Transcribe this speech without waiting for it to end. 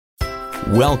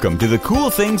Welcome to the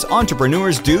Cool Things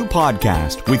Entrepreneurs Do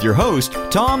podcast with your host,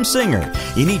 Tom Singer.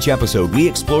 In each episode, we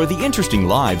explore the interesting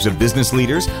lives of business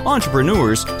leaders,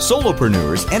 entrepreneurs,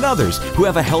 solopreneurs, and others who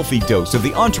have a healthy dose of the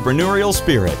entrepreneurial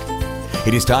spirit.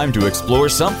 It is time to explore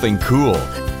something cool.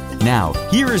 Now,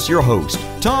 here is your host,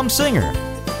 Tom Singer.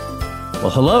 Well,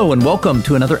 hello and welcome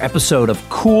to another episode of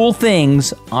Cool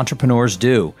Things Entrepreneurs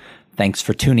Do. Thanks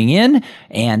for tuning in,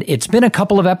 and it's been a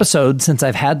couple of episodes since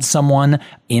I've had someone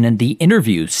in the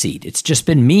interview seat. It's just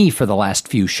been me for the last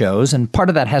few shows, and part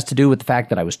of that has to do with the fact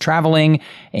that I was traveling,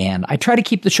 and I try to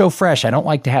keep the show fresh. I don't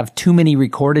like to have too many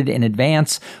recorded in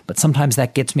advance, but sometimes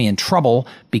that gets me in trouble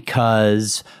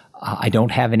because I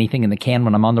don't have anything in the can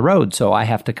when I'm on the road, so I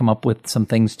have to come up with some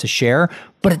things to share.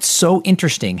 But it's so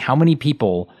interesting how many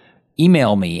people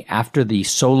email me after the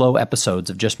solo episodes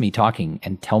of just me talking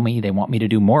and tell me they want me to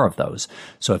do more of those.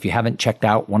 So if you haven't checked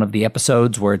out one of the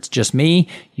episodes where it's just me,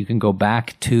 you can go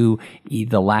back to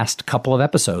the last couple of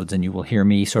episodes and you will hear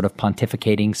me sort of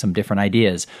pontificating some different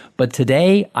ideas. But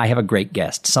today I have a great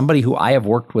guest, somebody who I have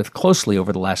worked with closely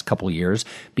over the last couple of years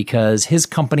because his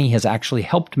company has actually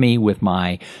helped me with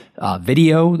my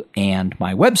video and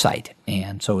my website.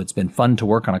 And so it's been fun to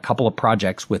work on a couple of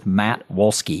projects with Matt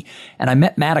Wolski. And I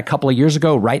met Matt a couple of years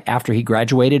ago, right after he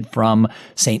graduated from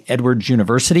St. Edward's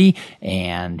University.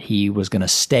 And he was going to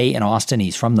stay in Austin.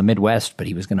 He's from the Midwest, but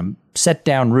he was going to set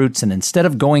down roots. And instead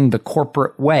of going the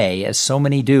corporate way, as so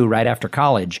many do right after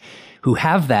college, who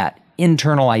have that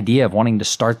internal idea of wanting to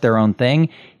start their own thing,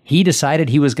 he decided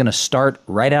he was going to start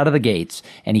right out of the gates,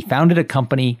 and he founded a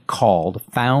company called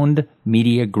Found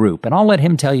Media Group. And I'll let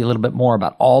him tell you a little bit more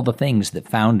about all the things that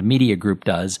Found Media Group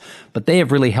does, but they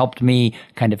have really helped me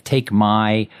kind of take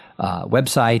my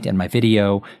website and my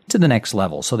video to the next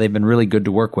level. So they've been really good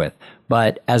to work with.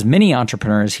 But as many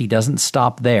entrepreneurs, he doesn't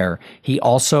stop there. He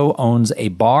also owns a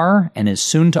bar and is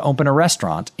soon to open a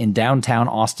restaurant in downtown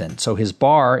Austin. So his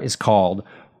bar is called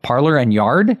Parlor and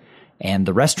Yard, and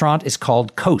the restaurant is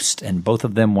called Coast, and both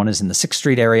of them, one is in the 6th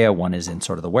Street area, one is in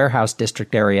sort of the Warehouse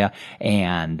District area,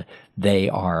 and they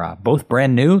are both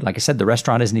brand new. Like I said, the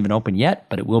restaurant isn't even open yet,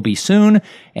 but it will be soon,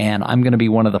 and I'm going to be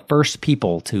one of the first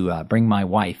people to bring my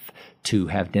wife to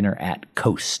have dinner at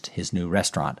Coast, his new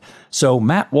restaurant. So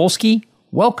Matt Wolski,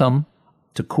 welcome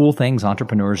to Cool Things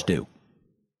Entrepreneurs Do.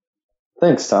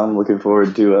 Thanks, Tom. Looking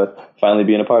forward to finally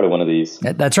being a part of one of these.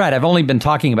 That's right. I've only been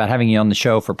talking about having you on the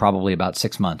show for probably about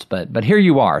 6 months, but here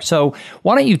you are. So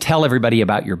why don't you tell everybody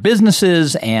about your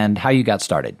businesses and how you got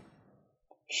started?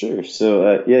 Sure.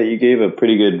 So, you gave a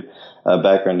pretty good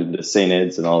background into St.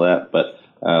 Ed's and all that. But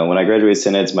when I graduated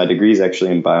St. Ed's, my degree is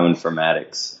actually in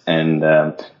bioinformatics,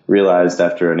 and realized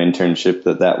after an internship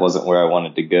that wasn't where I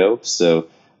wanted to go. So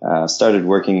started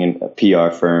working in a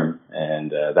PR firm,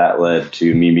 and that led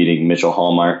to me meeting Mitchell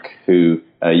Hallmark, who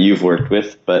you've worked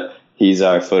with, but he's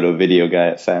our photo video guy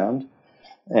at Found.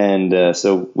 And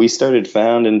so we started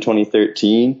Found in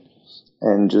 2013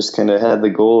 and just kind of had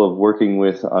the goal of working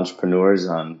with entrepreneurs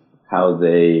on how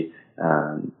they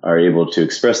are able to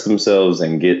express themselves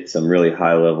and get some really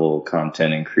high level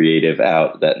content and creative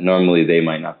out that normally they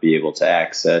might not be able to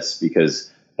access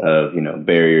because of,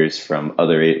 barriers from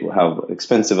how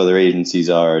expensive other agencies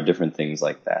are, different things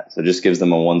like that. So it just gives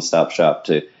them a one-stop shop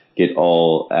to get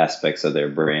all aspects of their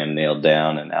brand nailed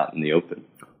down and out in the open.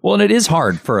 Well, and it is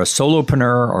hard for a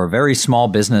solopreneur or a very small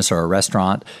business or a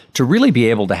restaurant to really be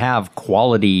able to have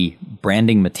quality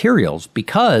branding materials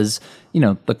because,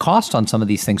 the cost on some of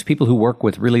these things, people who work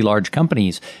with really large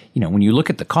companies, when you look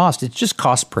at the cost, it's just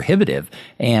cost prohibitive.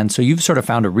 And so you've sort of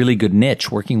found a really good niche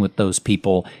working with those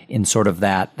people in sort of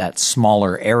that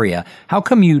smaller area. How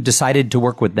come you decided to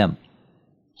work with them?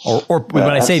 Or when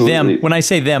I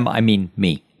say them, I mean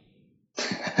me.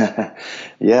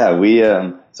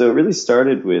 Yeah, so it really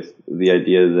started with the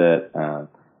idea that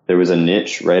there was a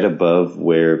niche right above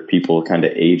where people kind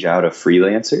of age out of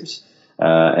freelancers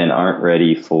and aren't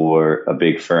ready for a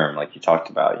big firm like you talked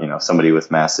about, somebody with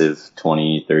massive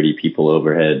 20, 30 people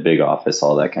overhead, big office,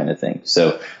 all that kind of thing.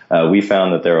 So we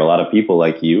found that there are a lot of people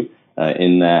like you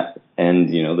in that, and,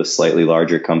 the slightly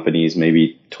larger companies,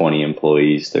 maybe 20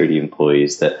 employees, 30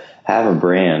 employees that have a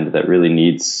brand that really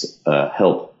needs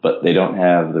help, but they don't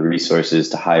have the resources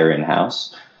to hire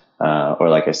in-house. Or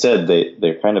like I said,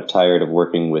 they're kind of tired of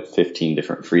working with 15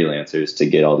 different freelancers to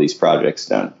get all these projects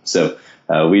done. So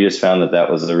we just found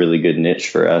that was a really good niche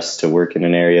for us to work in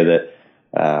an area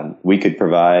that we could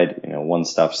provide,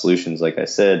 one-stop solutions, like I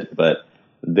said, but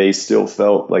they still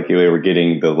felt like they were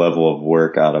getting the level of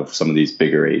work out of some of these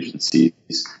bigger agencies.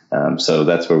 So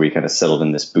that's where we kind of settled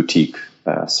in this boutique,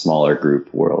 smaller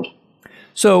group world.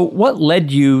 So what led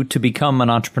you to become an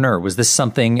entrepreneur? Was this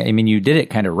something, I mean, you did it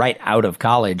kind of right out of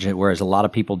college, whereas a lot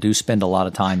of people do spend a lot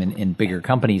of time in bigger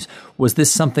companies. Was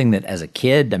this something that as a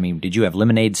kid, I mean, did you have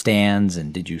lemonade stands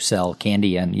and did you sell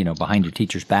candy and, behind your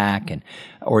teacher's back?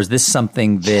 Or is this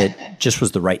something that just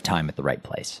was the right time at the right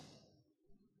place?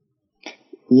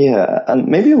 Yeah,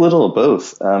 maybe a little of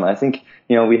both. I think,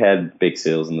 we had bake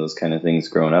sales and those kind of things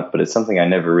growing up, but it's something I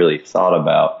never really thought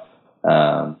about.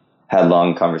 Had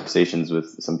long conversations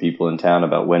with some people in town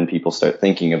about when people start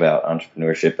thinking about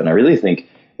entrepreneurship. And I really think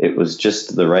it was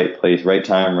just the right place, right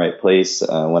time, right place.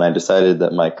 When I decided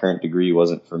that my current degree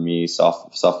wasn't for me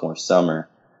sophomore summer,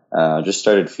 just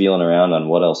started feeling around on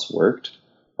what else worked.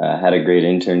 Had a great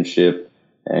internship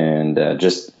and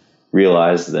just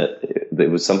realized that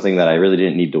it was something that I really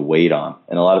didn't need to wait on.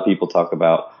 And a lot of people talk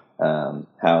about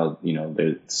how,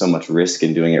 there's so much risk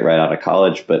in doing it right out of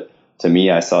college. But to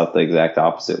me, I saw it the exact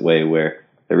opposite way, where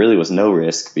there really was no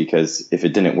risk, because if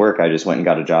it didn't work, I just went and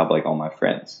got a job like all my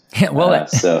friends. And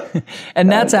that's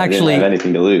I actually, didn't have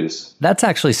anything to lose. That's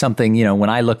actually something, when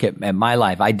I look at my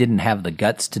life, I didn't have the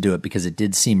guts to do it because it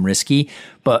did seem risky.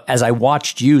 But as I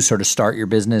watched you sort of start your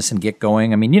business and get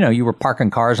going, I mean, you were parking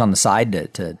cars on the side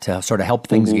to sort of help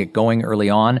things get going early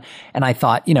on. And I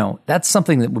thought, that's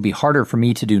something that would be harder for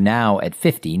me to do now at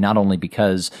 50, not only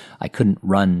because I couldn't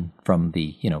run from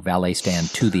the, valet stand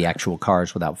to the actual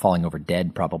cars without falling over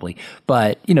dead probably.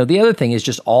 But, the other thing is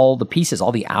just all the pieces,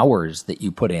 all the hours that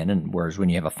you put in. And whereas when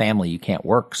you have a family, you can't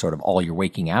work sort of all your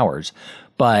waking hours.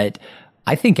 But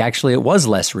I think actually it was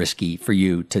less risky for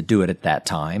you to do it at that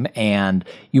time. And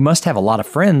you must have a lot of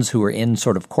friends who are in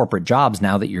sort of corporate jobs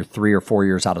now that you're 3 or 4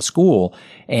 years out of school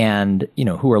and,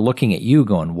 who are looking at you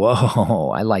going, whoa,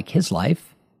 I like his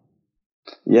life.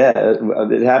 Yeah,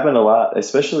 it happened a lot,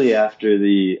 especially after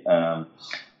the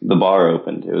bar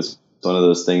opened. It was one of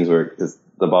those things where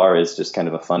the bar is just kind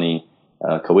of a funny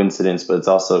coincidence, but it's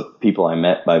also people I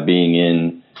met by being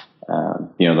in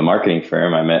the marketing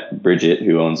firm. I met Bridget,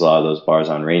 who owns a lot of those bars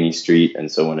on Rainy Street.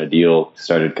 And so when a deal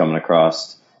started coming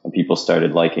across and people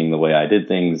started liking the way I did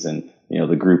things and,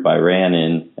 the group I ran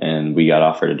in, and we got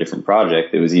offered a different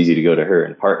project, it was easy to go to her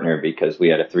and partner because we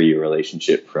had a 3-year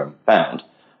relationship from found.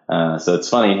 So it's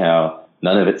funny how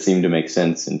none of it seemed to make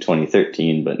sense in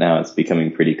 2013, but now it's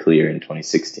becoming pretty clear in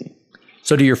 2016.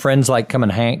 So do your friends like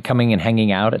coming and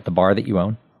hanging out at the bar that you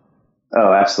own?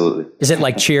 Oh, absolutely. Is it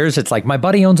like Cheers? It's like, my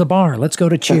buddy owns a bar. Let's go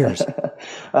to Cheers.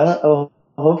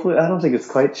 Hopefully, I don't think it's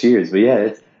quite Cheers, but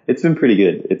yeah, it's been pretty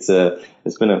good. It's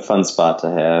been a fun spot to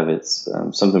have. It's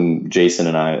something Jason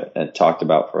and I had talked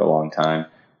about for a long time,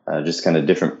 just kind of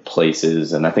different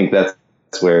places. And I think that's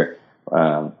where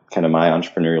kind of my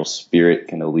entrepreneurial spirit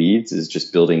kind of leads, is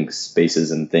just building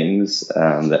spaces and things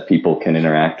that people can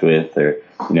interact with, or,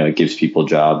 it gives people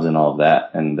jobs and all of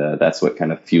that. And that's what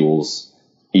kind of fuels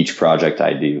each project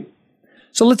I do.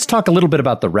 So let's talk a little bit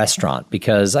about the restaurant,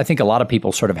 because I think a lot of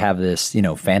people sort of have this,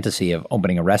 fantasy of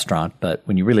opening a restaurant, but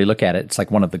when you really look at it, it's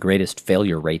like one of the greatest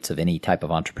failure rates of any type of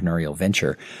entrepreneurial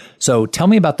venture. So tell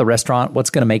me about the restaurant. What's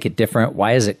going to make it different?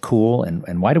 Why is it cool?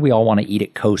 And why do we all want to eat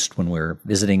at Coast when we're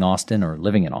visiting Austin or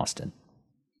living in Austin?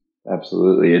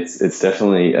 Absolutely. It's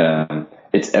definitely,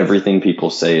 it's everything people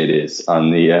say it is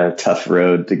on the tough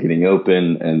road to getting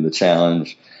open and the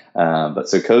challenge. But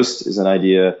so Coast is an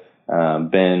idea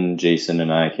Ben, Jason,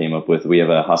 and I came up with. We have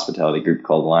a hospitality group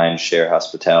called Lion Share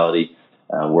Hospitality.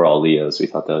 We're all Leos. We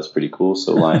thought that was pretty cool,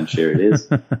 so Lion Share it is.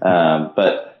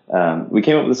 But we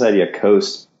came up with this idea,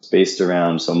 Coast, based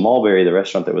around, so Mulberry, the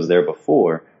restaurant that was there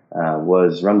before,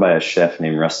 was run by a chef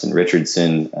named Rustin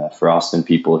Richardson. For Austin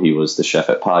people, he was the chef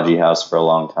at Podgy House for a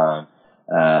long time.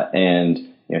 And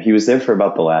he was there for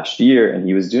about the last year, and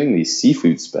he was doing these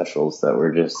seafood specials that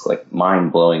were just like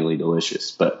mind-blowingly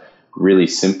delicious, but really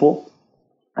simple,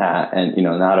 and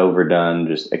not overdone,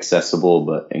 just accessible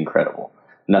but incredible.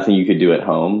 Nothing you could do at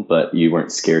home, but you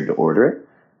weren't scared to order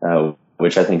it,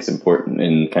 which I think is important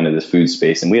in kind of this food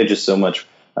space. And we had just so much.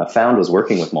 Found was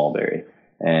working with Mulberry,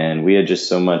 and we had just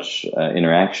so much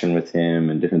interaction with him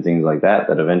and different things like that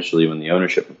eventually, when the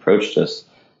ownership approached us,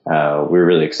 we were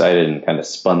really excited and kind of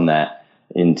spun that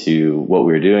into what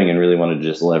we were doing and really wanted to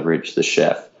just leverage the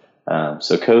chef.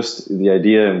 So Coast, the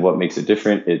idea and what makes it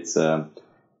different, it's a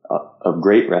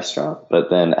great restaurant, but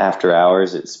then after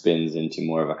hours, it spins into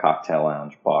more of a cocktail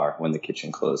lounge bar when the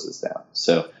kitchen closes down.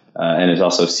 So, and it's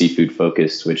also seafood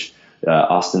focused, which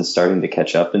Austin's starting to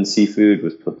catch up in seafood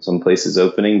with some places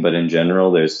opening, but in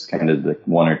general, there's kind of the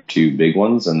 1 or 2 big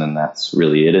ones, and then that's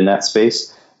really it in that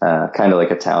space. Kind of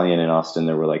like Italian in Austin,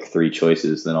 there were like 3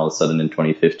 choices. Then all of a sudden in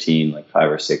 2015, like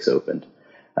 5 or 6 opened.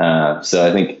 So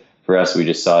I think for us, we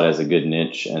just saw it as a good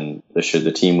niche, and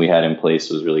the team we had in place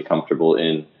was really comfortable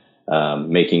in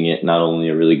making it not only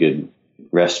a really good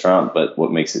restaurant, but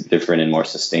what makes it different and more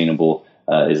sustainable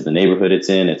is the neighborhood it's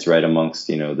in. It's right amongst,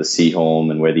 the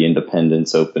Seaholm and where the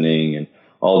Independent's opening and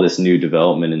all this new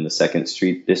development in the 2nd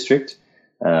Street district.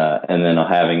 And then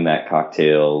having that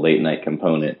cocktail late night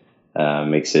component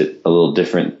makes it a little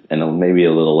different and maybe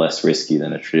a little less risky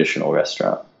than a traditional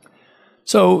restaurant.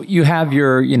 So you have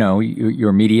your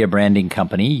media branding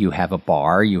company, you have a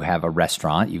bar, you have a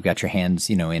restaurant, you've got your hands,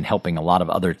 in helping a lot of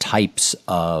other types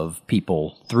of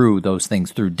people through those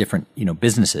things, through different,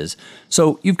 businesses.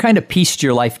 So you've kind of pieced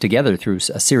your life together through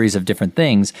a series of different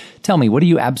things. Tell me, what do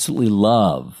you absolutely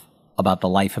love about the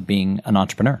life of being an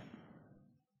entrepreneur?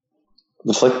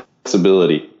 The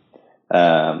flexibility.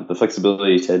 The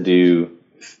flexibility to do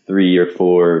 3 or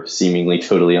 4 seemingly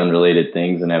totally unrelated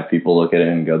things and have people look at it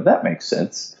and go, that makes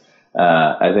sense.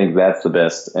 I think that's the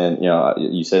best. And,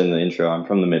 you said in the intro, I'm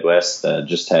from the Midwest,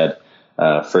 just had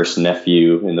first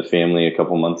nephew in the family a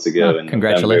couple months ago. In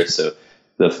congratulations.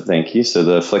 November. Thank you. So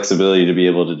the flexibility to be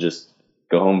able to just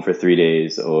go home for 3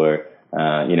 days or,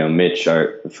 Mitch,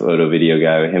 our photo video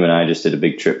guy, him and I just did a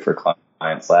big trip for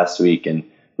clients last week, and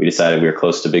we decided we were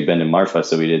close to Big Bend and Marfa.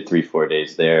 So we did 3-4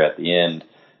 days there at the end.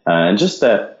 And just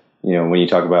that, when you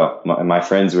talk about my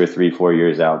friends who are 3-4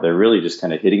 years out, they're really just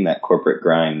kind of hitting that corporate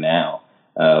grind now,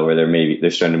 where they're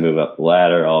starting to move up the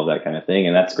ladder, all of that kind of thing.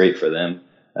 And that's great for them.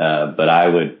 But I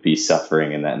would be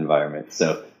suffering in that environment.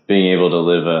 So being able to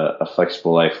live a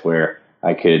flexible life where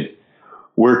I could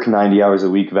work 90 hours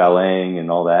a week valeting and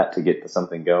all that to get to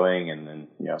something going. And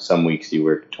then, some weeks you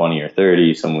work 20 or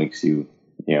 30, some weeks you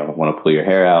want to pull your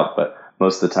hair out, but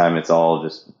most of the time it's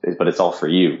all for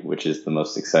you, which is the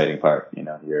most exciting part.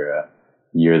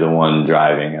 You're the one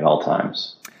driving at all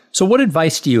times. So what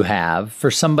advice do you have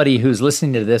for somebody who's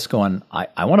listening to this going,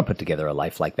 I want to put together a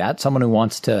life like that, someone who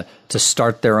wants to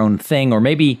start their own thing or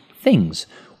maybe things?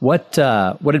 What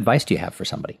advice do you have for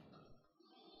somebody?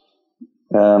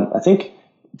 I think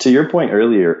to your point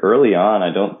early on,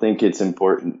 I don't think it's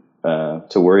important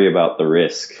to worry about the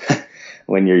risk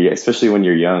especially when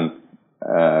you're young.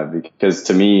 Because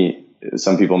to me,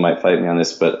 some people might fight me on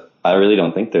this, but I really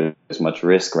don't think there's much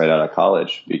risk right out of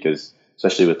college, because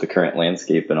especially with the current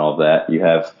landscape and all of that, you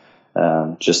have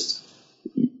just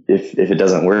if it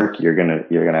doesn't work, you're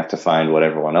gonna have to find what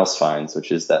everyone else finds,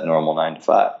 which is that normal 9 to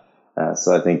 5.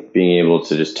 So I think being able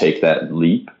to just take that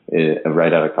leap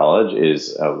right out of college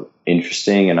is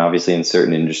interesting, and obviously in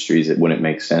certain industries it wouldn't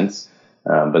make sense,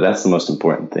 but that's the most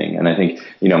important thing. And I think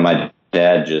my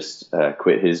dad just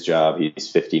quit his job. He's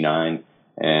 59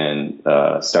 and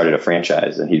started a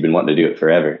franchise, and he'd been wanting to do it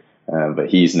forever. But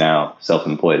he's now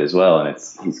self-employed as well, and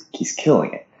he's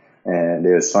killing it. And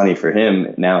it was funny for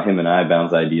him. Now him and I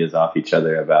bounce ideas off each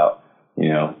other about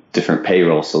different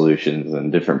payroll solutions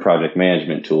and different project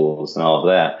management tools and all of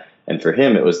that. And for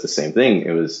him, it was the same thing.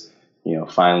 It was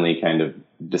finally kind of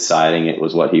deciding it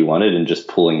was what he wanted and just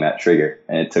pulling that trigger.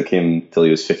 And it took him till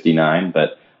he was 59,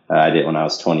 but I did it when I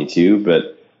was 22,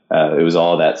 but it was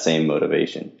all that same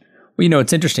motivation. Well,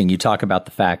 it's interesting. You talk about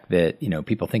the fact that,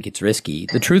 people think it's risky.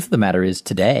 The truth of the matter is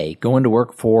today, going to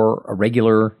work for a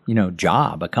regular,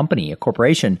 job, a company, a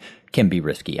corporation can be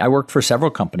risky. I worked for several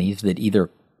companies that either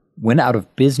went out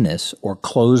of business or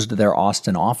closed their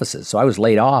Austin offices. So I was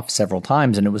laid off several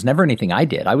times, and it was never anything I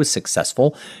did. I was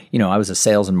successful. I was a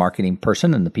sales and marketing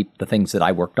person, and the things that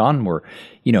I worked on were,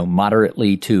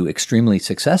 moderately to extremely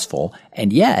successful.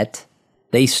 And yet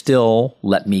they still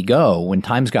let me go. When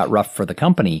times got rough for the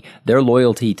company, their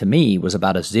loyalty to me was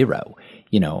about a zero.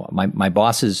 My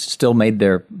bosses still made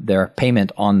their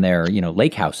payment on their,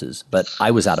 lake houses, but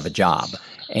I was out of a job.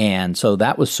 And so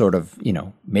that was sort of,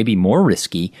 maybe more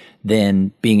risky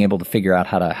than being able to figure out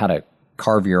how to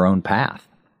carve your own path.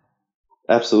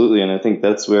 Absolutely. And I think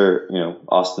that's where,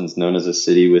 Austin's known as a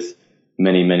city with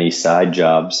many, many side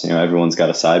jobs. Everyone's got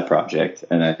a side project.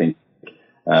 And I think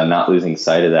not losing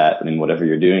sight of that in whatever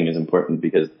you're doing is important,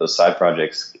 because those side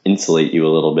projects insulate you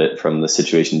a little bit from the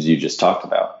situations you just talked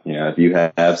about. If you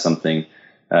have something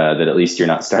that at least you're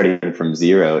not starting from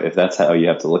zero, if that's how you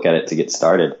have to look at it to get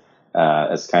started,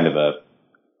 as kind of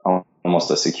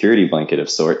almost a security blanket of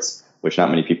sorts, which not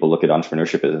many people look at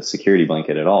entrepreneurship as a security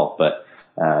blanket at all, but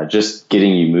just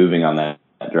getting you moving on that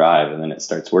drive, and then it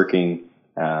starts working,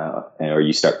 or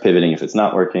you start pivoting if it's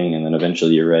not working, and then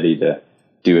eventually you're ready to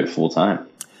do it full time.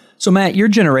 So, Matt, your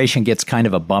generation gets kind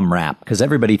of a bum rap because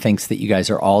everybody thinks that you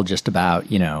guys are all just about,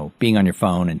 being on your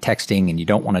phone and texting, and you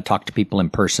don't want to talk to people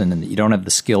in person, and that you don't have the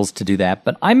skills to do that.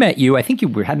 But I met you, I think you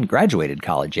hadn't graduated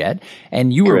college yet,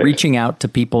 and you were Correct. reaching out to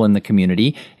people in the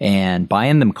community and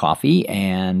buying them coffee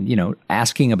and,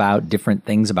 asking about different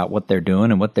things about what they're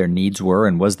doing and what their needs were,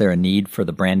 and was there a need for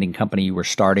the branding company you were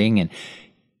starting. And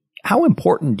how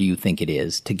important do you think it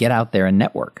is to get out there and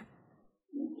network?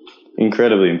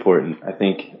 Incredibly important. I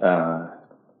think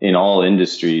in all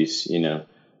industries,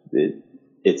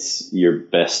 it's your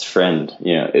best friend.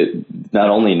 Not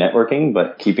only networking,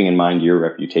 but keeping in mind your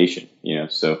reputation.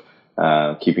 So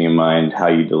keeping in mind how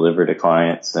you deliver to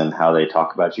clients and how they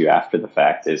talk about you after the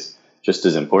fact is just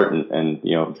as important. And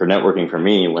for networking, for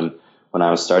me, when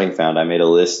I was starting Found, I made a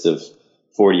list of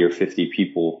 40 or 50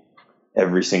 people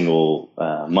every single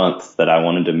month that I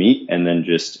wanted to meet. And then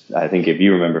I think if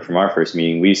you remember from our first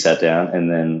meeting, we sat down and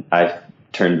then I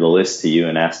turned the list to you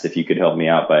and asked if you could help me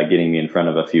out by getting me in front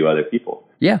of a few other people.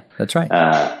 Yeah, that's right.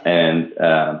 And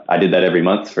I did that every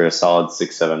month for a solid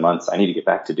 6-7 months. I need to get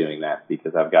back to doing that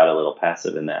because I've got a little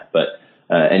passive in that. But,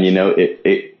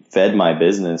 it fed my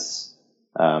business.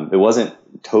 It wasn't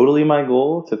totally my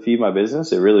goal to feed my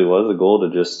business. It really was a goal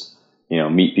to just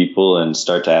meet people and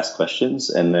start to ask questions.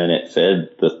 And then it fed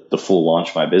the full launch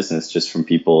of my business just from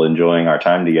people enjoying our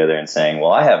time together and saying,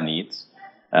 well, I have needs.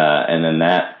 And then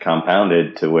that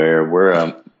compounded to where we're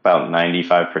about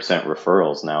 95%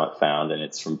 referrals now at Found. And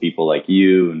it's from people like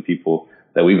you and people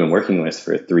that we've been working with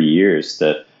for 3 years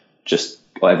that just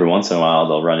every once in a while,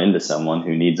 they'll run into someone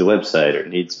who needs a website or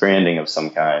needs branding of some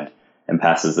kind and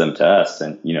passes them to us.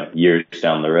 And, years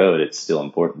down the road, it's still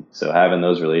important. So having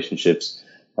those relationships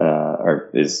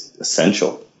is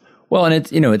essential. Well, and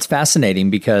it's fascinating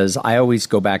because I always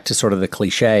go back to sort of the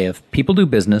cliche of people do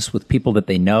business with people that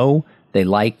they know, they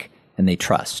like, and they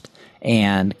trust.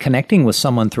 And connecting with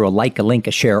someone through a like, a link,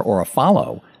 a share, or a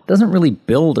follow doesn't really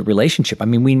build a relationship. I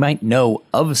mean, we might know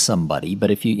of somebody, but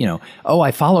if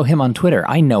I follow him on Twitter,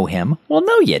 I know him. Well,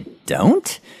 no, you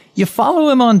don't. You follow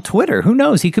him on Twitter. Who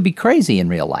knows? He could be crazy in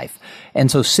real life.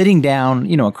 And so sitting down,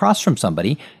 across from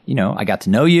somebody, I got to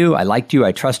know you. I liked you.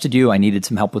 I trusted you. I needed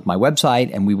some help with my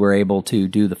website. And we were able to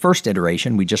do the first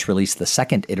iteration. We just released the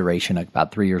second iteration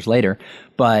about 3 years later.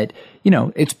 But,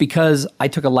 it's because I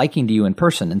took a liking to you in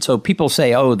person. And so people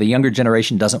say, oh, the younger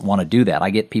generation doesn't want to do that.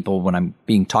 I get people when I'm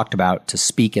being talked about to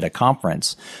speak at a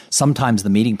conference. Sometimes the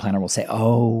meeting planner will say,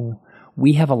 oh,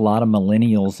 we have a lot of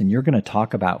millennials and you're going to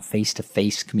talk about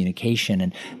face-to-face communication,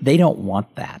 and they don't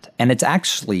want that. And it's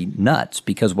actually nuts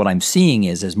because what I'm seeing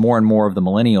is as more and more of the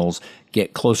millennials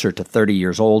get closer to 30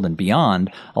 years old and beyond,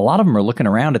 a lot of them are looking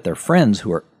around at their friends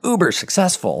who are uber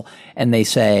successful and they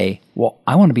say, well,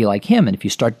 I want to be like him. And if you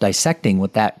start dissecting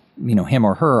what that, him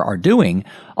or her are doing,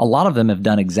 a lot of them have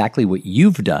done exactly what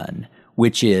you've done,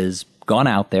 which is gone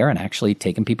out there and actually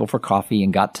taken people for coffee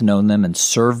and got to know them and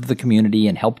served the community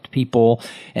and helped people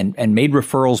and made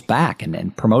referrals back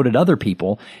and promoted other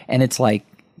people. And it's like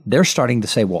they're starting to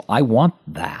say, well, I want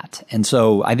that. And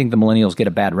so I think the millennials get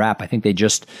a bad rap. I think they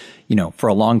just, for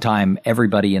a long time,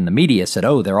 everybody in the media said,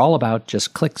 oh, they're all about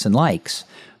just clicks and likes.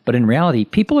 But in reality,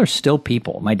 people are still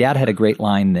people. My dad had a great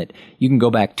line that you can go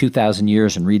back 2,000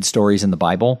 years and read stories in the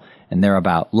Bible, and they're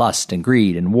about lust and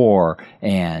greed and war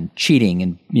and cheating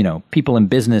and, people in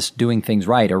business doing things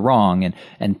right or wrong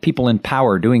and people in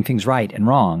power doing things right and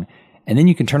wrong. And then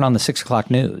you can turn on the 6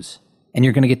 o'clock news and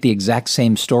you're going to get the exact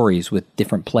same stories with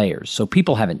different players. So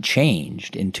people haven't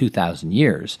changed in 2,000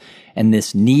 years. And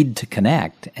this need to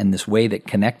connect and this way that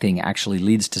connecting actually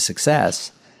leads to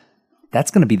success,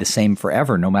 that's going to be the same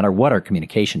forever, no matter what our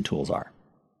communication tools are.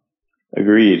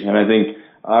 Agreed. And I think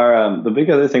the big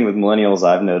other thing with millennials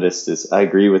I've noticed is I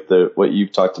agree with what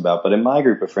you've talked about, but in my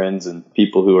group of friends and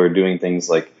people who are doing things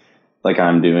like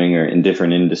I'm doing or in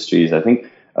different industries, I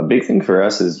think a big thing for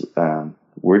us is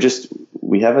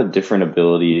we have a different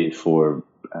ability for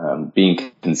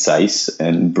being concise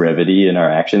and brevity in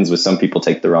our actions, which some people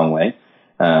take the wrong way.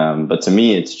 But to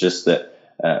me, it's just that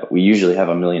we usually have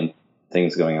a million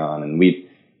things going on, and we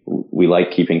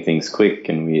like keeping things quick,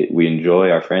 and we enjoy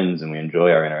our friends and we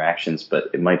enjoy our interactions, but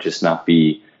it might just not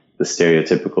be the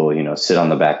stereotypical, sit on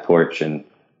the back porch and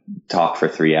talk for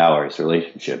 3 hours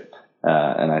relationship.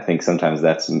 And I think sometimes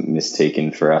that's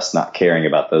mistaken for us not caring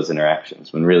about those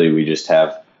interactions when really we just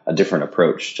have a different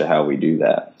approach to how we do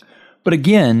that. But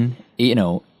again,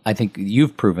 I think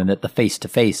you've proven that the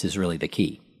face-to-face is really the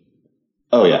key.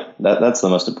 Oh yeah, that's the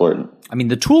most important. I mean,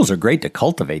 the tools are great to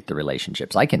cultivate the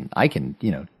relationships. I can,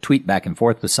 tweet back and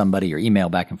forth with somebody or email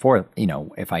back and forth,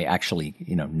 if I actually,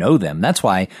 know them. That's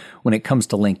why when it comes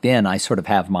to LinkedIn, I sort of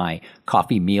have my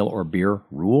coffee, meal, or beer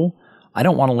rule. I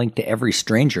don't want to link to every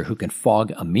stranger who can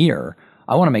fog a mirror.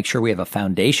 I want to make sure we have a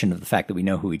foundation of the fact that we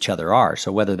know who each other are.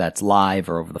 So whether that's live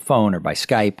or over the phone or by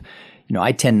Skype,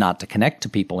 I tend not to connect to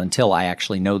people until I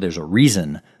actually know there's a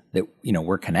reason that,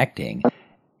 we're connecting.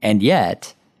 And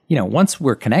yet, once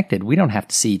we're connected, we don't have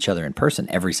to see each other in person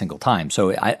every single time.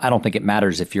 So I don't think it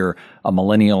matters if you're a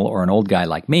millennial or an old guy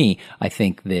like me. I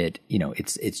think that,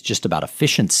 it's just about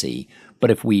efficiency.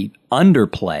 But if we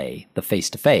underplay the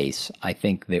face-to-face, I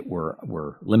think that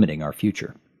we're limiting our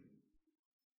future.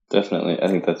 Definitely. I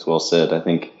think that's well said. I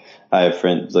think I have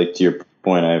friends, like to your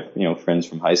point, I have, friends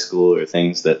from high school or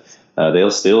things that I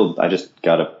just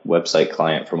got a website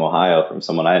client from Ohio from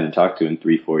someone I hadn't talked to in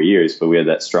 3-4 years, but we had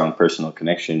that strong personal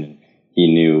connection, and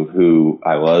he knew who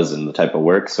I was and the type of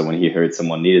work. So when he heard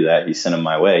someone needed that, he sent them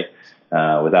my way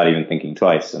without even thinking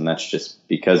twice. And that's just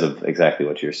because of exactly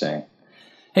what you're saying.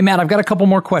 Hey, Matt, I've got a couple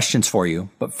more questions for you.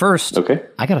 But first, okay,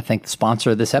 I got to thank the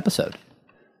sponsor of this episode.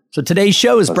 So today's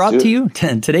show is brought to you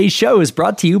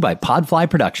by Podfly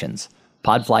Productions.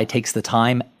 Podfly takes the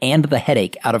time and the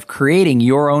headache out of creating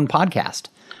your own podcast.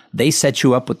 They set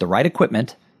you up with the right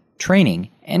equipment, training,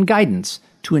 and guidance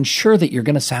to ensure that you're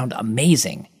going to sound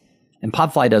amazing. And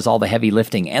Podfly does all the heavy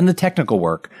lifting and the technical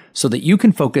work so that you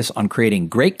can focus on creating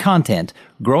great content,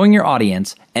 growing your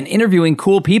audience, and interviewing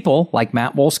cool people like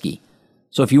Matt Wolski.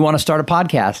 So if you want to start a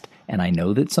podcast, and I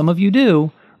know that some of you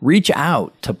do, reach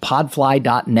out to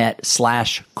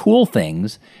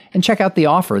podfly.net/coolthings and check out the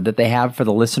offer that they have for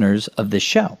the listeners of this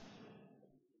show.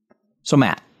 So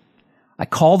Matt, I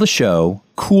call the show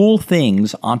Cool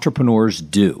Things Entrepreneurs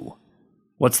Do.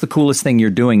 What's the coolest thing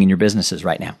you're doing in your businesses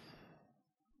right now?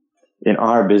 In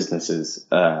our businesses,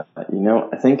 I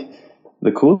think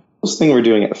the coolest thing we're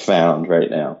doing at Found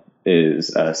right now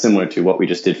is similar to what we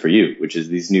just did for you, which is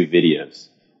these new videos.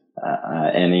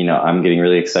 I'm getting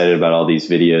really excited about all these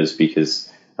videos because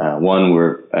one,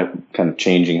 we're kind of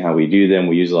changing how we do them.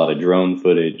 We use a lot of drone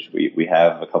footage. We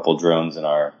have a couple drones in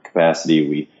our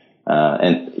capacity.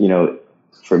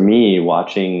 For me,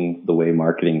 watching the way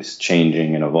marketing's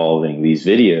changing and evolving, these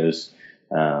videos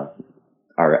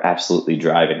are absolutely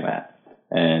driving that.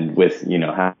 And with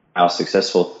how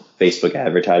successful Facebook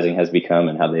advertising has become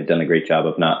and how they've done a great job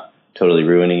of not totally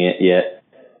ruining it yet,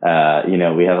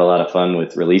 we have a lot of fun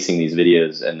with releasing these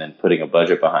videos and then putting a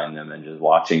budget behind them and just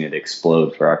watching it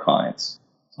explode for our clients.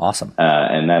 Awesome.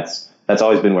 And that's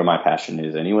always been where my passion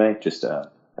is anyway.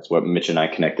 That's what Mitch and I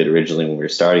connected originally when we were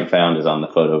starting Found, is on the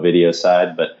photo video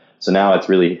side. But so now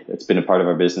it's been a part of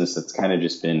our business that's kind of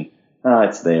just been,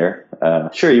 it's there.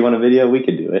 Sure, you want a video? We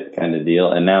could do it, kind of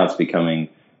deal. And now it's becoming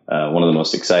one of the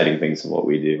most exciting things of what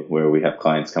we do, where we have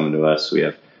clients coming to us. We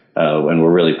have, and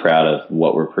we're really proud of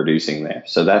what we're producing there.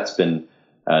 So that's been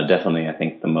definitely, I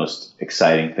think, the most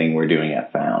exciting thing we're doing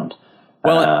at Found.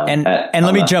 Well, and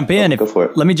let me jump in.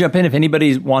 Let me jump in. If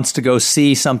anybody wants to go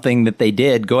see something that they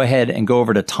did, go ahead and go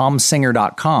over to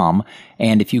tomsinger.com.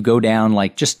 And if you go down,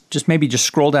 just maybe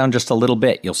scroll down just a little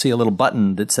bit, you'll see a little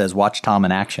button that says "Watch Tom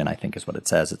in Action." I think is what it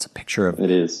says. It's a picture of.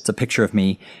 It is. It's a picture of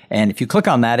me. And if you click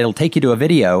on that, it'll take you to a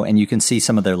video, and you can see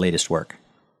some of their latest work.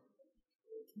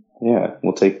 Yeah,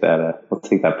 we'll take that. We'll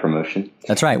take that promotion.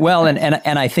 That's right. Well, and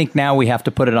I think now we have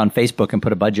to put it on Facebook and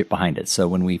put a budget behind it. So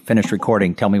when we finish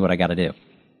recording, tell me what I got to do.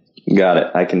 Got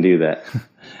it. I can do that.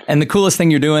 And the coolest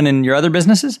thing you're doing in your other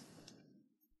businesses?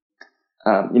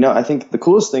 I think the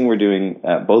coolest thing we're doing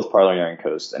at both Parlor and Iron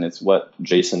Coast, and it's what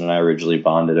Jason and I originally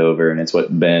bonded over, and it's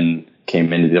what Ben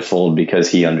came into the fold because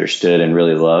he understood and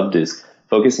really loved, is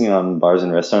focusing on bars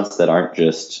and restaurants that aren't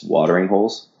just watering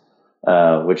holes.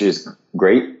 Which is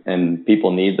great, and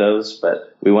people need those,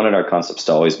 but we wanted our concepts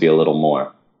to always be a little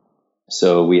more.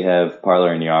 So we have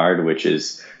Parlor and Yard, which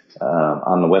is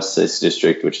on the West 6th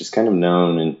District, which is kind of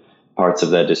known in parts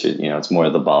of that district. It's more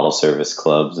of the bottle service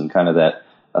clubs and kind of that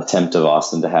attempt of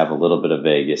Austin to have a little bit of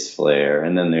Vegas flair.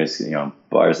 And then there's,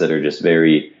 bars that are just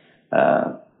very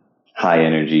high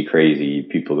energy, crazy,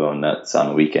 people going nuts on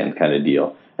the weekend kind of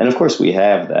deal. And of course we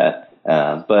have that,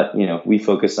 but we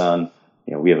focus on,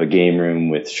 we have a game room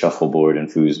with shuffleboard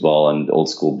and foosball and old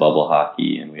school bubble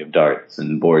hockey, and we have darts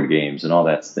and board games and all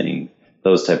that thing,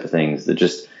 those type of things that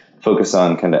just focus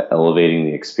on kind of elevating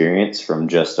the experience from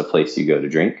just a place you go to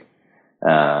drink.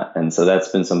 And so that's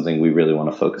been something we really want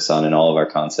to focus on in all of our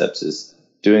concepts, is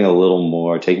doing a little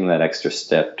more, taking that extra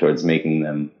step towards making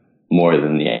them more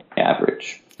than the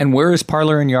average. And where is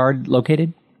Parlor and Yard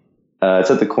located?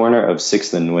 It's at the corner of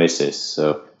 6th and Nueces,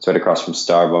 so it's right across from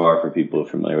Star Bar for people who are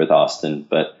familiar with Austin.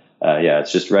 But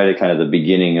it's just right at kind of the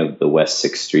beginning of the West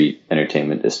 6th Street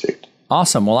Entertainment District.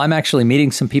 Awesome. Well, I'm actually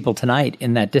meeting some people tonight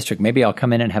in that district. Maybe I'll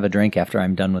come in and have a drink after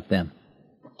I'm done with them.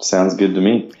 Sounds good to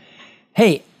me.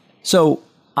 Hey, so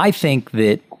I think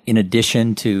that in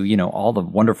addition to, all the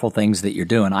wonderful things that you're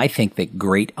doing, I think that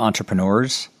great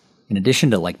entrepreneurs, in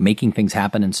addition to like making things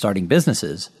happen and starting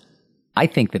businesses, I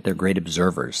think that they're great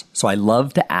observers. So I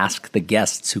love to ask the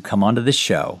guests who come onto this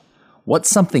show, what's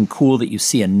something cool that you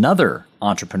see another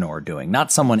entrepreneur doing?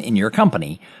 Not someone in your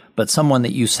company, but someone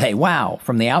that you say, wow,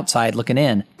 from the outside looking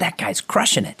in, that guy's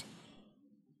crushing it.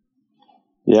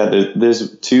 Yeah,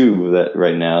 there's two that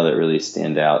right now that really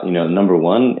stand out. Number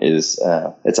one is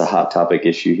it's a hot topic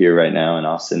issue here right now in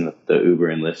Austin with the Uber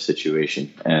and Lyft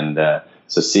situation. And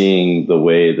so seeing the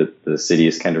way that the city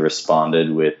has kind of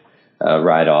responded with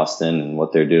Ride Austin and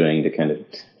what they're doing to kind of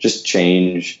just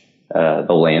change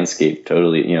the landscape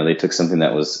totally. They took something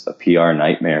that was a PR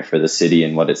nightmare for the city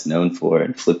and what it's known for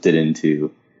and flipped it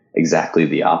into exactly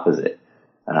the opposite.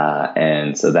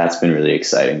 And so that's been really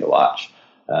exciting to watch.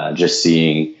 Just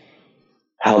seeing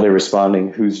how they're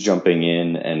responding, who's jumping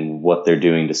in, and what they're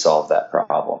doing to solve that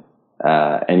problem.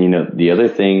 And the other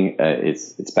thing,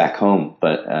 it's back home,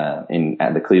 but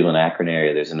at the Cleveland Akron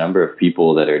area, there's a number of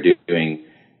people that are doing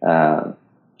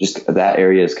just that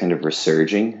area is kind of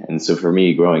resurging. And so for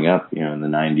me, growing up, in the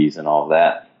 90s and all of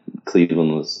that,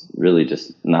 Cleveland was really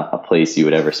just not a place you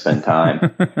would ever spend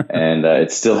time. And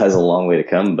it still has a long way to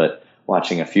come. But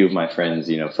watching a few of my friends,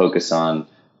 focus on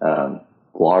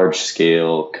large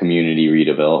scale community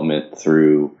redevelopment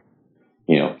through,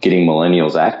 getting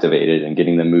millennials activated and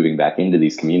getting them moving back into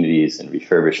these communities and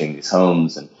refurbishing these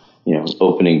homes and,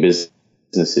 opening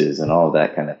businesses and all of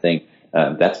that kind of thing.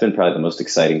 That's been probably the most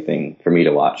exciting thing for me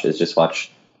to watch is just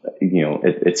watch,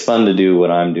 it's fun to do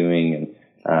what I'm doing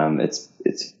and it's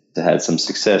had some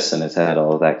success and it's had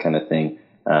all of that kind of thing.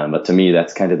 But to me,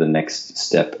 that's kind of the next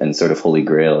step and sort of holy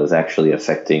grail is actually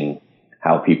affecting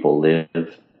how people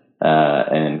live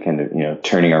and kind of,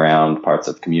 turning around parts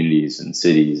of communities and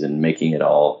cities and making it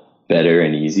all better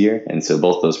and easier. And so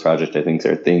both those projects, I think,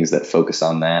 are things that focus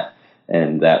on that.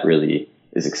 And that really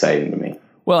is exciting to me.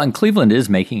 Well, and Cleveland is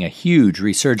making a huge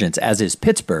resurgence, as is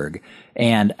Pittsburgh.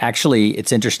 And actually,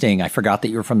 it's interesting. I forgot that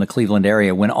you're from the Cleveland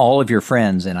area. When all of your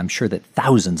friends, and I'm sure that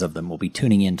thousands of them will be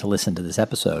tuning in to listen to this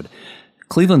episode,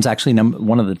 Cleveland's actually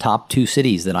one of the top 2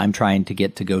 cities that I'm trying to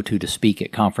get to go to speak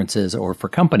at conferences or for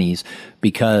companies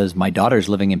because my daughter's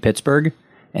living in Pittsburgh.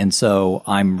 And so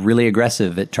I'm really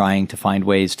aggressive at trying to find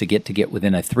ways to get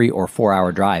within a 3 or 4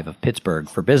 hour drive of Pittsburgh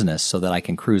for business so that I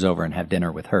can cruise over and have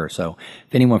dinner with her. So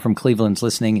if anyone from Cleveland's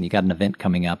listening and you got an event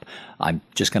coming up, I'm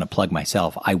just going to plug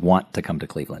myself. I want to come to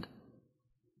Cleveland.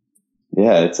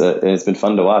 Yeah, it's been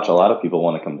fun to watch. A lot of people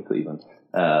want to come to Cleveland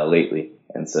lately.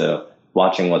 And so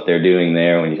watching what they're doing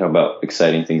there, when you talk about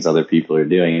exciting things other people are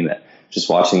doing, that just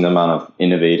watching the amount of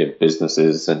innovative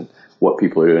businesses and what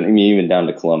people are doing. I mean, even down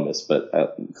to Columbus, but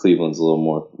Cleveland's a little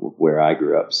more where I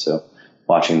grew up. So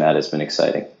watching that has been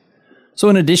exciting. So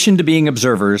in addition to being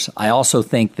observers, I also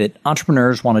think that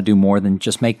entrepreneurs want to do more than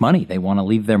just make money. They want to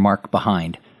leave their mark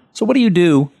behind. So what do you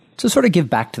do to sort of give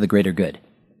back to the greater good?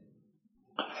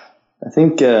 I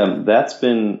think that's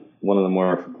been one of the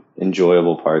more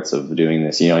enjoyable parts of doing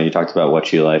this. You talked about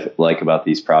what you like about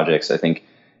these projects, I think,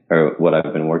 or what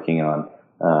I've been working on.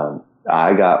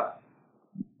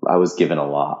 I was given a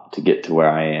lot to get to where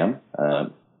I am,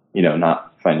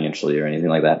 not financially or anything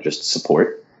like that, just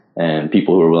support and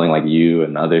people who are willing, like you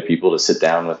and other people, to sit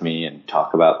down with me and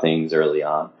talk about things early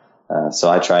on. So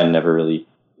I try and never really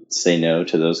say no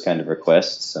to those kind of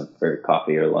requests for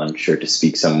coffee or lunch or to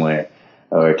speak somewhere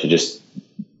or to just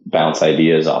bounce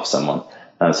ideas off someone.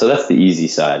 So that's the easy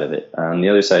side of it. On the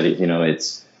other side,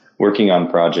 it's working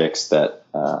on projects that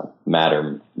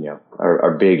matter,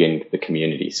 are big in the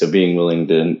community. So being willing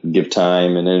to give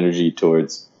time and energy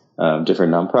towards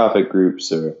different nonprofit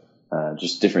groups or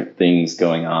just different things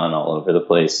going on all over the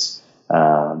place.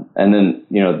 And then,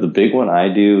 the big one I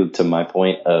do, to my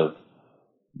point of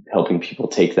helping people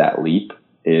take that leap,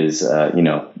 is,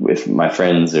 if my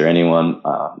friends or anyone,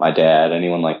 my dad,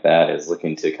 anyone like that is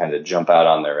looking to kind of jump out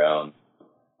on their own,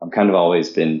 I'm kind of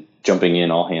always been jumping in,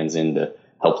 all hands in, to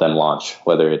help them launch,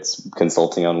 whether it's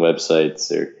consulting on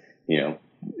websites or,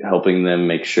 helping them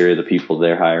make sure the people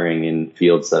they're hiring in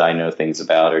fields that I know things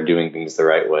about are doing things the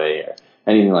right way or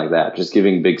anything like that. Just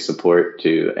giving big support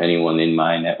to anyone in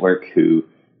my network who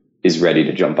is ready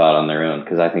to jump out on their own,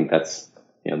 because I think that's,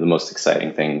 the most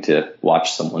exciting thing to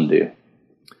watch someone do.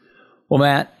 Well,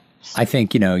 Matt, I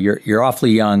think, you're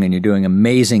awfully young and you're doing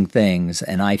amazing things.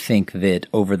 And I think that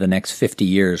over the next 50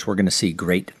 years, we're going to see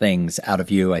great things out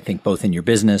of you. I think both in your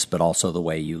business, but also the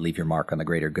way you leave your mark on the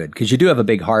greater good. Because you do have a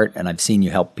big heart, and I've seen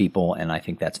you help people, and I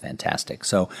think that's fantastic.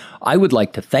 So I would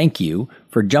like to thank you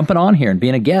for jumping on here and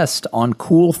being a guest on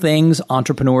Cool Things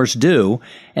Entrepreneurs Do.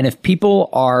 And if people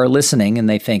are listening and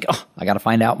they think, I got to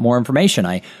find out more information.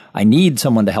 I need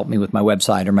someone to help me with my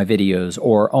website or my videos,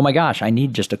 or, oh my gosh, I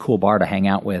need just a cool bar to hang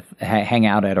out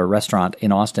at a restaurant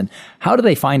in Austin. How do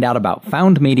they find out about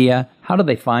Found Media? How do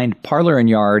they find Parlor and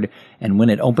Yard? And when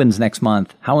it opens next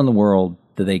month, how in the world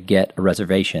do they get a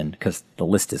reservation? Because the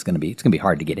list is going to be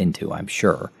hard to get into, I'm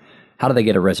sure. How do they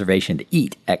get a reservation to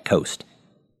eat at Coast?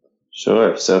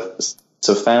 Sure. So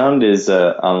Found is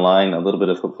online a little bit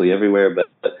of hopefully everywhere, but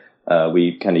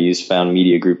we kind of use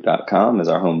foundmediagroup.com as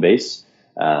our home base.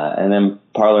 And then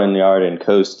Parlor and Yard and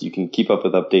Coast, you can keep up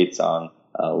with updates on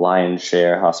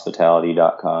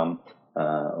lionsharehospitality.com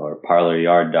or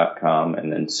parloryard.com,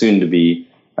 and then soon to be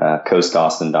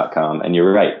coastaustin.com. And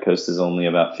you're right, Coast is only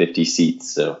about 50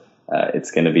 seats, so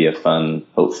it's going to be a fun,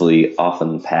 hopefully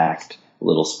often packed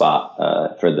little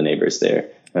spot for the neighbors there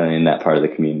in that part of the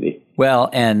community. Well,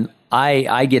 and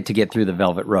I get to get through the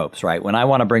velvet ropes, right? When I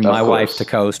want to bring my wife to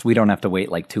Coast, we don't have to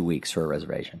wait like 2 weeks for a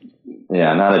reservation.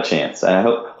 Yeah, not a chance. I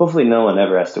hopefully no one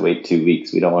ever has to wait 2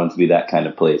 weeks. We don't want it to be that kind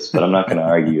of place, but I'm not going to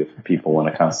argue if people want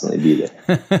to constantly be there.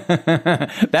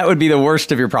 That would be the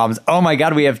worst of your problems. Oh my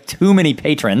God, we have too many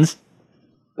patrons.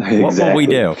 Exactly. What will we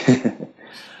do?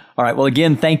 All right. Well,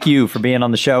 again, thank you for being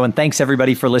on the show, and thanks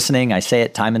everybody for listening. I say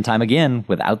it time and time again,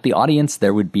 without the audience,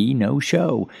 there would be no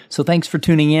show. So thanks for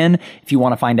tuning in. If you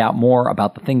want to find out more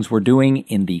about the things we're doing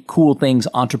in the Cool Things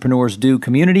Entrepreneurs Do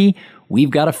community,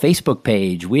 we've got a Facebook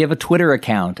page, we have a Twitter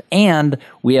account, and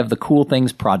we have the Cool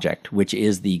Things Project, which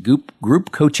is the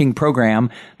group coaching program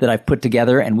that I've put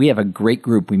together. And we have a great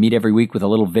group. We meet every week with a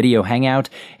little video hangout,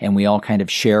 and we all kind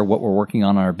of share what we're working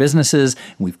on in our businesses.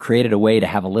 We've created a way to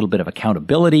have a little bit of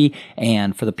accountability.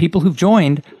 And for the people who've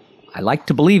joined, I like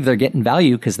to believe they're getting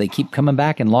value because they keep coming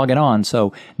back and logging on.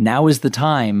 So now is the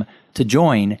time to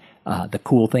join the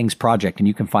Cool Things Project. And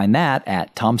you can find that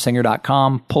at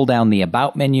tomsinger.com. Pull down the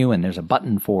About menu, and there's a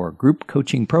button for Group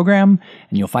Coaching Program,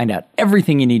 and you'll find out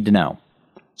everything you need to know.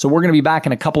 So we're going to be back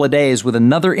in a couple of days with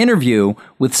another interview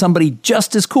with somebody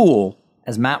just as cool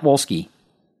as Matt Wolski.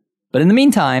 But in the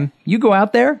meantime, you go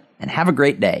out there and have a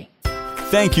great day.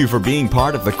 Thank you for being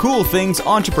part of the Cool Things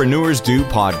Entrepreneurs Do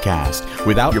podcast.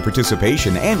 Without your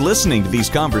participation and listening to these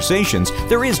conversations,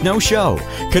 there is no show.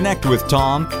 Connect with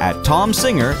Tom at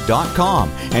tomsinger.com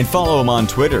and follow him on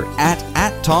Twitter at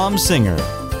 @TomSinger.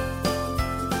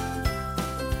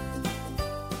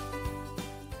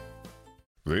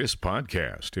 This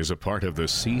podcast is a part of the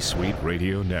C-Suite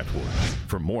Radio Network.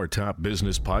 For more top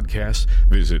business podcasts,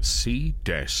 visit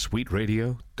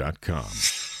c-suiteradio.com.